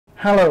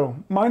Hello,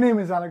 my name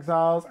is Alex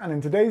Giles, and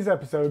in today's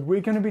episode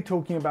we're going to be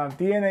talking about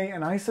DNA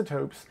and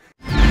isotopes.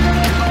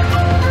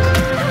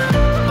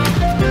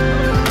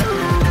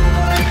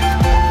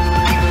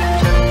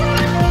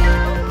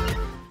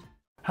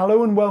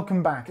 Hello and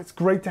welcome back, it's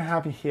great to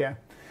have you here.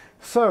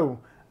 So,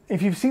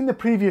 if you've seen the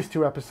previous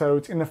two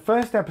episodes, in the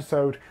first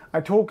episode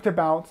I talked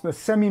about the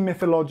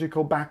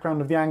semi-mythological background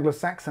of the Anglo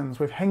Saxons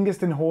with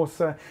Hengist and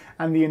Horsa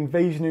and the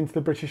invasion into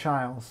the British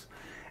Isles.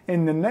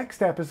 In the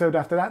next episode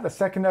after that, the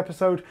second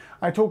episode,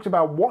 I talked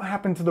about what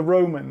happened to the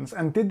Romans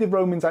and did the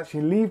Romans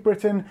actually leave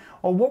Britain,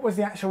 or what was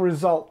the actual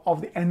result of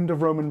the end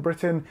of Roman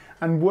Britain,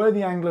 and were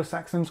the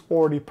Anglo-Saxons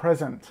already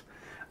present?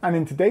 And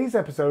in today's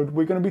episode,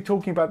 we're going to be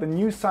talking about the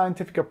new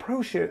scientific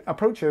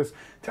approaches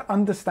to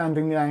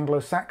understanding the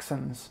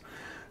Anglo-Saxons.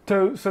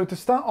 So to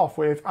start off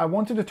with, I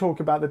wanted to talk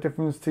about the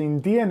difference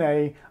between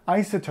DNA,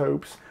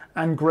 isotopes,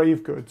 and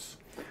grave goods.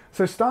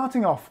 So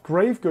starting off,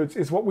 grave goods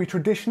is what we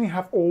traditionally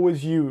have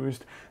always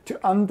used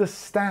to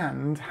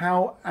understand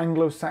how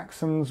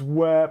Anglo-Saxons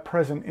were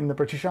present in the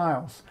British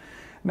Isles.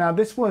 Now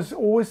this was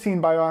always seen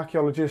by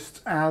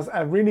archaeologists as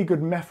a really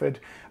good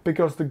method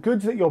because the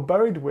goods that you're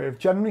buried with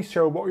generally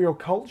show what your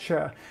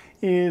culture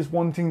is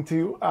wanting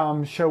to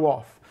show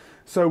off.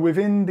 So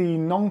within the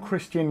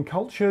non-Christian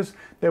cultures,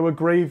 there were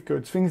grave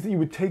goods, things that you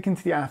would take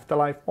into the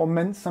afterlife or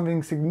meant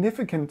something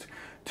significant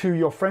to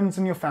your friends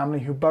and your family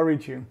who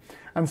buried you.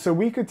 And so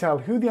we could tell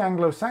who the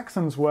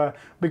Anglo-Saxons were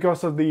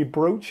because of the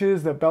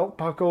brooches, the belt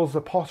buckles, the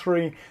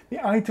pottery,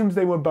 the items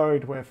they were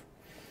buried with.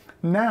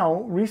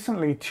 Now,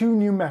 recently, two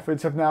new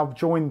methods have now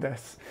joined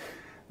this.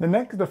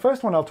 The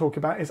first one I'll talk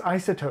about is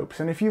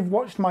isotopes. And if you've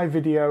watched my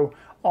video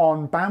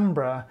on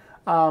Bambra,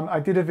 I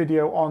did a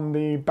video on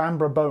the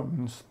Bambra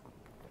bones.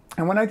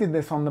 And when I did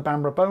this on the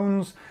Bambra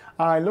bones,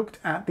 I looked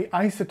at the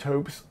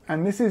isotopes,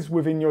 and this is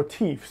within your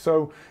teeth.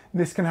 So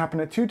this can happen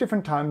at two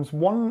different times.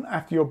 One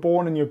after you're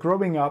born and you're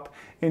growing up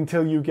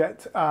until you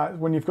get,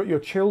 when you've got your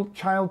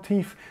child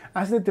teeth.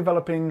 As they're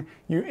developing,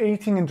 you're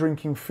eating and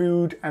drinking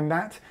food, and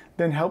that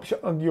then helps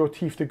your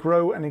teeth to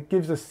grow, and it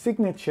gives a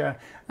signature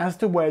as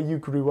to where you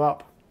grew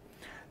up.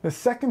 The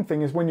second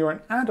thing is when you're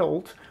an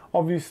adult,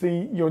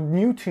 obviously your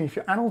new teeth,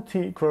 your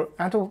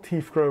adult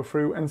teeth grow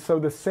through, and so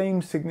the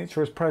same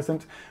signature is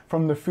present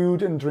from the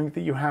food and drink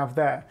that you have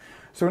there.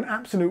 So an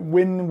absolute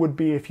win would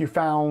be if you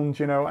found,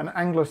 you know, an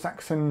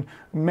Anglo-Saxon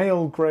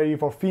male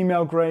grave or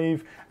female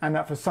grave, and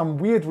that for some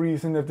weird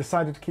reason they've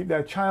decided to keep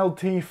their child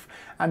teeth,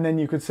 and then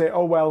you could say,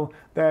 oh well,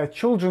 their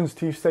children's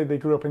teeth say they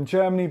grew up in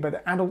Germany, but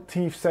the adult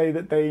teeth say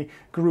that they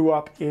grew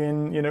up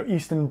in, you know,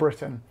 Eastern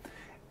Britain.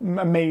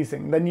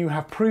 Amazing. Then you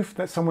have proof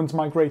that someone's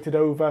migrated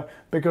over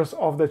because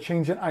of the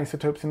change in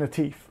isotopes in the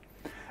teeth.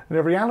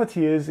 The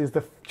reality is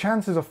the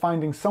chances of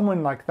finding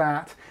someone like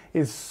that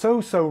is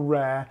so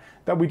rare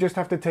that we just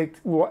have to take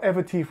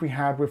whatever teeth we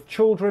had with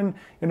children.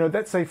 You know,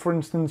 let's say for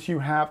instance you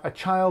have a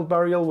child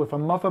burial with a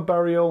mother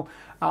burial.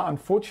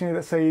 Unfortunately,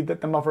 let's say that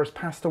the mother has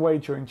passed away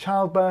during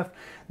childbirth,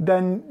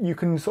 then you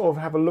can sort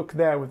of have a look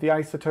there with the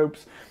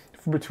isotopes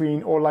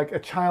between, or like a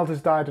child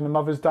has died and a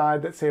mother's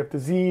died, let's say of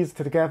disease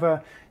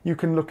together, you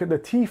can look at the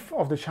teeth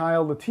of the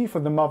child, the teeth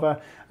of the mother,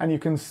 and you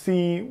can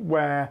see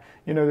where,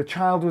 you know, the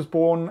child was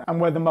born and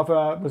where the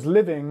mother was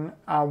living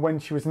when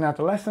she was an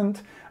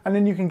adolescent, and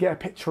then you can get a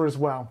picture as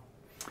well.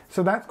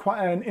 So that's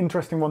quite an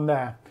interesting one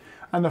there.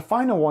 And the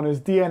final one is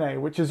DNA,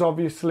 which is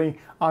obviously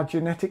our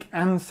genetic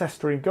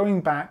ancestry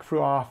going back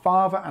through our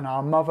father and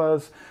our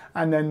mothers,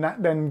 and then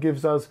that then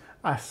gives us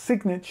a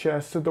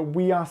signature so that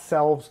we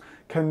ourselves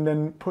can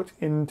then put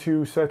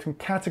into certain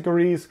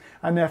categories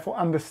and therefore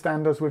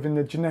understand us within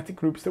the genetic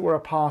groups that we're a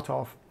part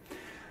of.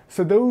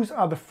 So those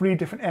are the three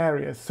different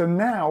areas. So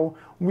now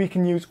we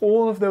can use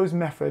all of those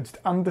methods to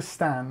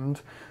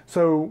understand.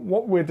 So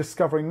what we're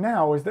discovering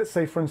now is, let's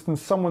say for instance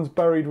someone's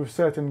buried with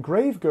certain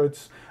grave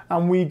goods,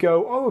 and we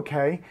go, oh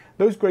okay,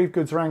 those grave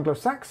goods are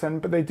Anglo-Saxon,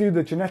 but they do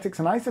the genetics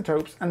and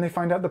isotopes and they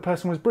find out the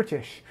person was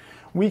British.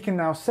 We can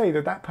now say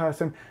that that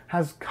person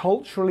has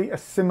culturally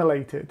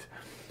assimilated.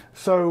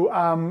 So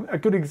a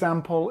good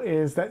example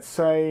is, let's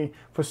say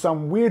for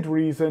some weird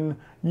reason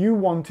you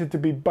wanted to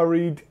be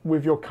buried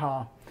with your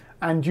car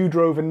and you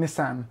drove a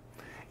Nissan.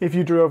 If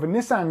you drove a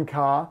Nissan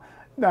car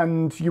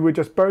and you were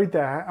just buried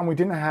there and we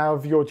didn't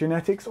have your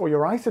genetics or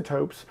your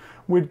isotopes,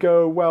 we'd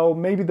go, well,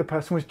 maybe the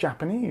person was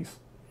Japanese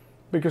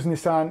because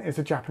Nissan is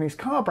a Japanese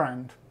car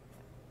brand.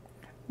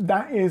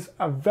 That is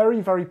a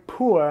very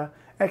poor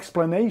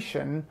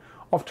explanation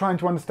of trying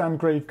to understand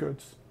grave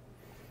goods.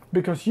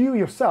 Because you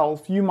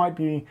yourself, you might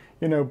be,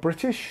 you know,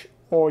 British,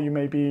 or you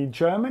may be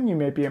German, you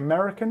may be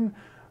American.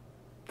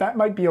 That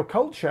might be your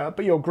culture,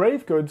 but your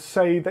grave goods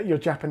say that you're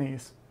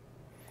Japanese.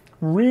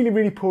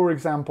 Really poor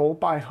example,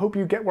 but I hope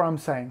you get what I'm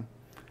saying.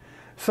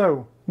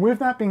 So, with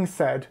that being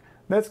said,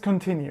 let's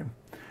continue.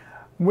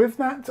 With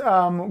that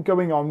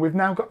going on, we've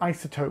now got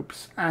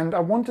isotopes, and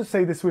I want to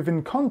say this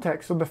within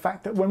context of the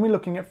fact that when we're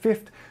looking at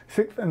 5th,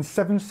 6th and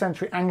 7th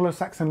century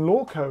Anglo-Saxon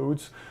law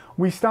codes,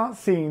 we start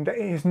seeing that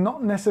it is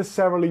not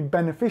necessarily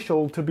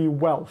beneficial to be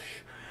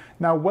Welsh.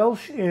 Now,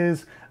 Welsh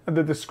is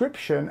the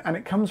description, and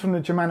it comes from the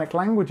Germanic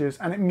languages,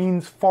 and it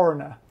means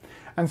foreigner.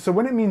 And so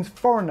when it means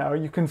foreigner,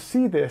 you can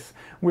see this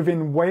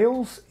within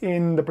Wales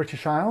in the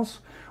British Isles,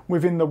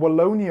 within the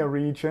Wallonia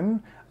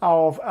region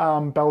of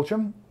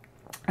Belgium,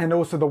 and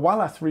also the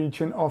Wallas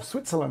region of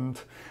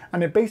Switzerland.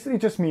 And it basically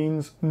just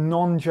means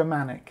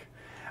non-Germanic.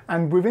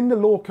 And within the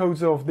law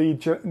codes of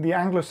the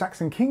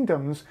Anglo-Saxon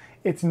kingdoms,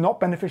 it's not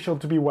beneficial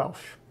to be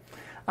Welsh.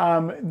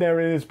 There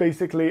is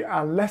basically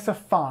a lesser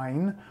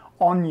fine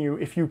on you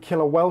if you kill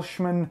a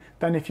Welshman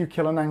than if you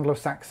kill an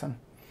Anglo-Saxon.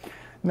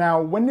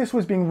 Now, when this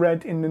was being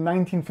read in the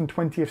 19th and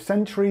 20th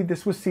century,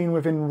 this was seen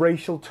within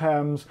racial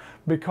terms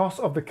because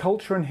of the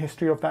culture and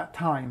history of that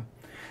time.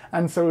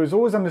 And so it was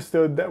always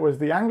understood that it was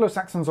the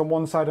Anglo-Saxons on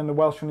one side and the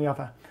Welsh on the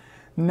other.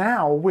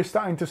 Now we're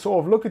starting to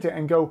sort of look at it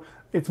and go,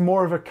 it's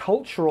more of a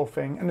cultural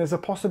thing, and there's a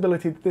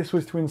possibility that this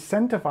was to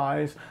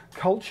incentivize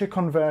culture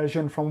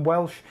conversion from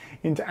Welsh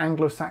into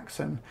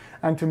Anglo-Saxon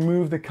and to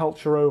move the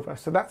culture over.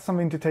 So that's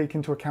something to take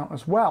into account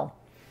as well.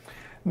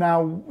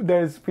 Now,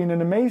 there's been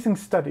an amazing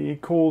study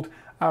called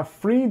a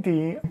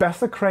 3D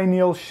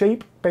basicranial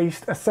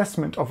shape-based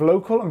assessment of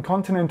local and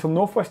continental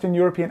Northwestern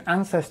European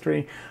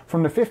ancestry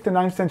from the 5th to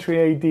 9th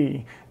century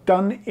AD,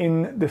 done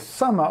in the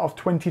summer of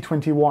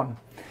 2021.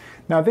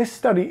 Now, this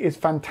study is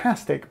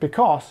fantastic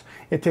because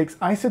it takes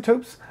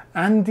isotopes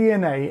and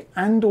DNA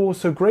and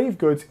also grave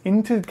goods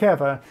in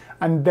together,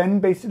 and then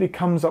basically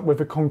comes up with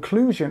a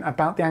conclusion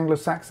about the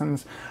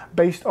Anglo-Saxons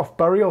based off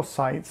burial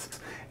sites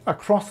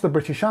across the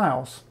British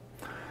Isles.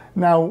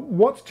 Now,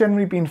 what's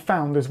generally been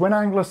found is when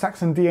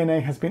Anglo-Saxon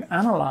DNA has been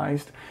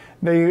analysed,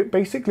 they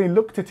basically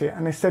looked at it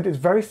and they said it's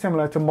very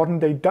similar to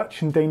modern-day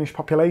Dutch and Danish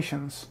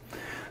populations.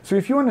 So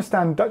if you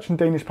understand Dutch and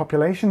Danish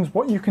populations,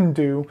 what you can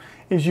do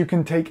is you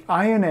can take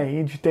Iron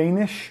Age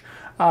Danish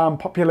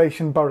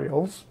population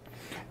burials,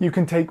 you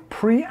can take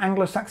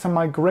pre-Anglo-Saxon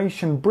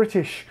migration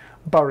British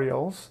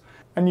burials,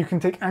 and you can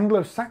take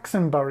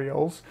Anglo-Saxon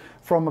burials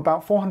from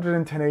about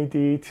 410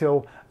 AD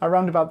till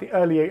around about the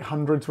early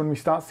 800s, when we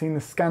start seeing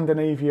the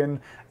Scandinavian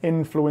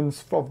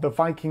influence of the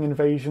Viking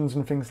invasions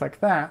and things like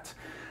that.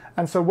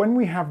 And so when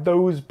we have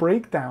those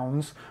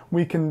breakdowns,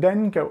 we can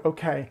then go,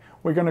 okay,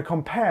 we're going to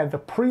compare the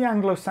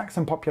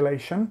pre-Anglo-Saxon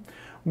population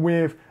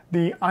with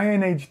the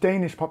Iron Age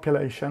Danish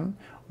population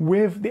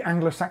with the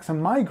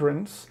Anglo-Saxon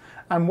migrants.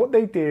 And what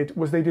they did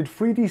was they did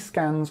 3D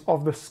scans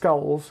of the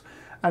skulls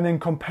and then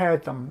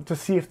compared them to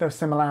see if there are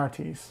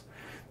similarities.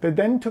 They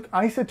then took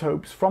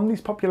isotopes from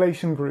these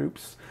population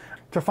groups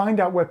to find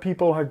out where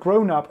people had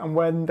grown up and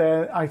when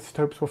their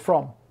isotopes were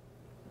from.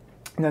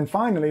 And then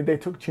finally, they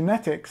took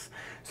genetics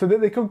so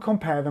that they could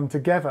compare them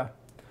together.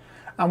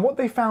 And what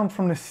they found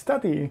from this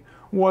study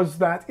was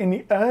that in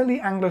the early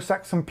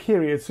Anglo-Saxon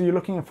period, so you're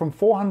looking at from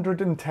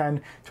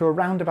 410 to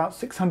around about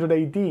 600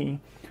 AD,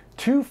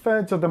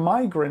 2/3 of the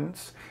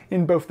migrants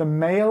in both the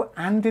male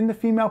and in the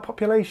female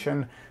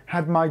population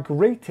had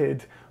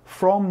migrated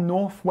from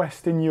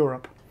northwestern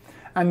Europe.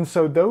 And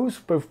so those,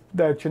 both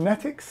their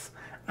genetics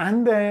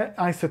and their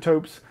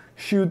isotopes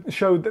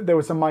showed that there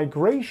was a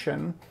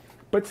migration,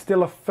 but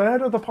still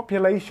 1/3 of the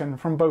population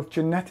from both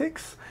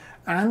genetics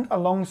and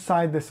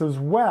alongside this as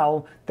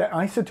well, their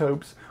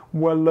isotopes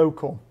were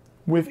local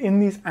within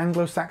these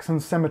Anglo-Saxon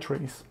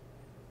cemeteries,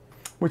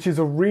 which is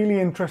a really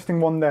interesting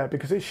one there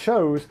because it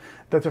shows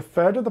that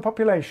 1/3 of the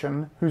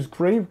population whose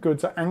grave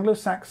goods are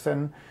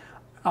Anglo-Saxon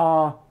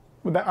are,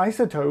 their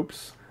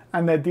isotopes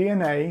and their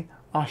DNA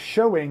are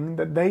showing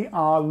that they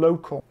are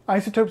local.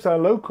 Isotopes that are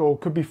local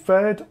could be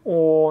 3rd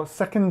or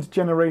 2nd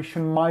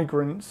generation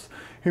migrants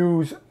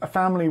whose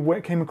family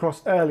came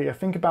across earlier.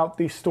 Think about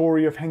the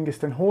story of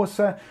Hengist and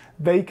Horsa.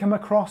 They come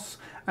across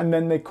and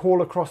then they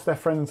call across their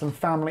friends and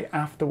family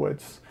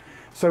afterwards.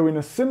 So in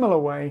a similar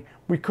way,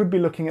 we could be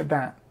looking at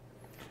that.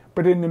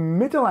 But in the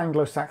Middle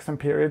Anglo-Saxon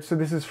period, so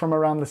this is from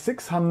around the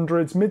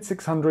 600s,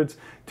 mid-600s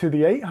to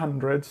the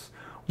 800s,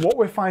 what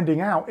we're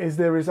finding out is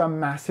there is a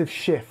massive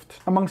shift.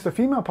 Amongst the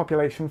female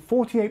population,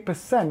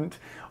 48%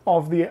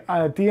 of the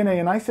DNA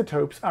and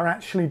isotopes are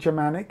actually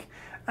Germanic,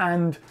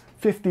 and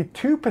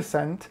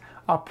 52%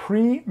 are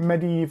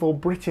pre-medieval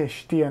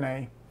British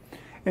DNA.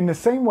 In the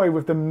same way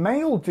with the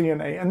male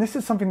DNA, and this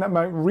is something that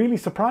might really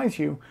surprise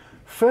you,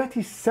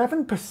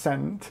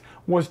 37%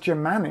 was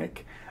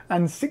Germanic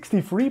and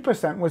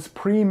 63% was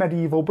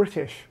pre-medieval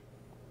British.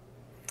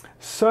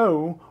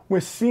 So we're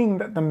seeing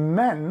that the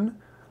men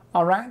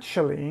are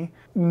actually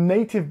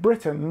native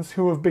Britons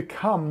who have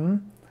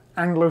become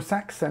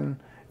Anglo-Saxon.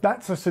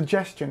 That's a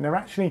suggestion. They're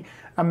actually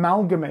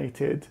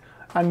amalgamated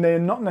and they're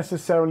not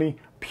necessarily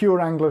pure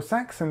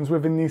Anglo-Saxons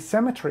within these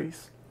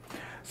cemeteries.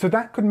 So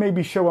that could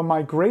maybe show a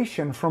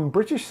migration from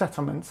British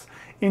settlements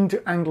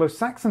into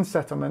Anglo-Saxon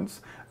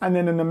settlements and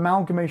then an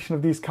amalgamation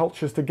of these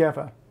cultures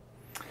together.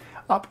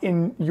 Up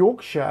in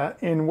Yorkshire,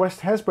 in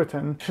West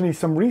Hesberton, actually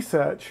some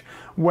research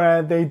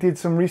where they did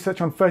some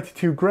research on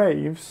 32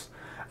 graves,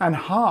 and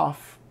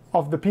half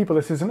of the people,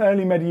 this is an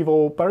early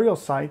medieval burial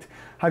site,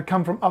 had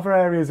come from other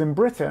areas in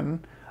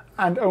Britain,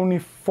 and only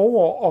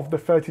 4 of the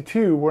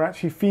 32 were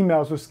actually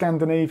females with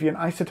Scandinavian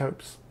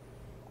isotopes.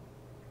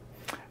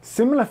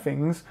 Similar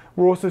things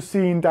were also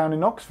seen down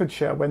in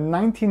Oxfordshire, where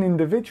 19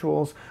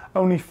 individuals,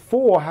 only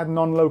 4 had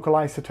non-local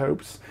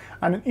isotopes.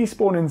 And in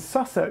Eastbourne in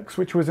Sussex,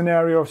 which was an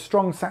area of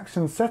strong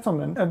Saxon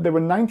settlement, there were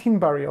 19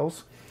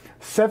 burials.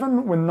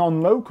 7 were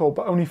non-local,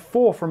 but only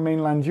 4 from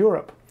mainland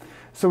Europe.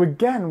 So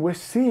again, we're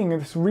seeing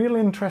this real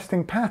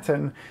interesting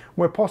pattern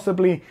where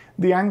possibly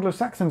the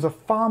Anglo-Saxons are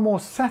far more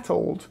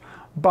settled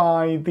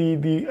by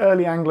the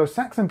early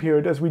Anglo-Saxon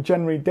period as we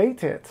generally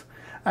date it.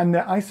 And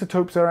the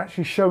isotopes are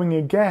actually showing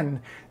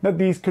again that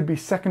these could be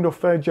 2nd or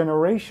 3rd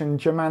generation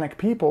Germanic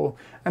people,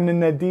 and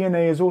then their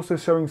DNA is also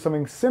showing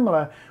something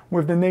similar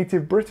with the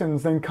native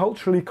Britons then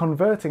culturally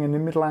converting in the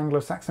Middle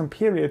Anglo-Saxon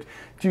period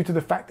due to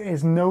the fact that it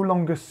is no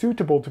longer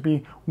suitable to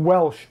be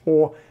Welsh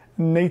or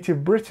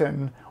native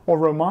Briton or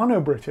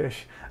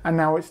Romano-British, and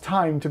now it's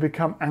time to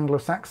become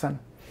Anglo-Saxon.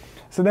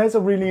 So there's a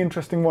really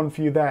interesting one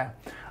for you there.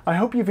 I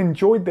hope you've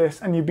enjoyed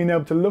this and you've been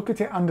able to look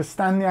at it,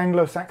 understand the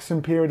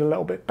Anglo-Saxon period a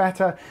little bit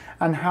better,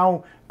 and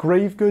how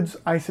grave goods,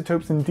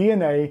 isotopes and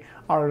DNA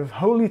are a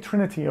holy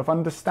trinity of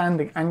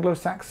understanding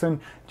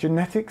Anglo-Saxon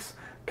genetics,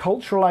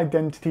 cultural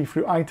identity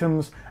through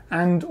items,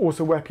 and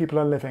also where people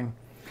are living.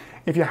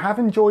 If you have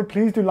enjoyed,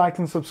 please do like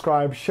and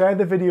subscribe, share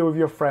the video with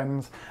your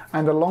friends,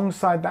 and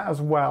alongside that as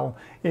well,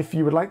 if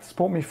you would like to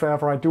support me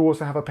further, I do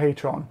also have a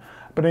Patreon.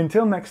 But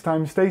until next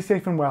time, stay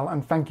safe and well,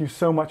 and thank you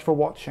so much for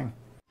watching.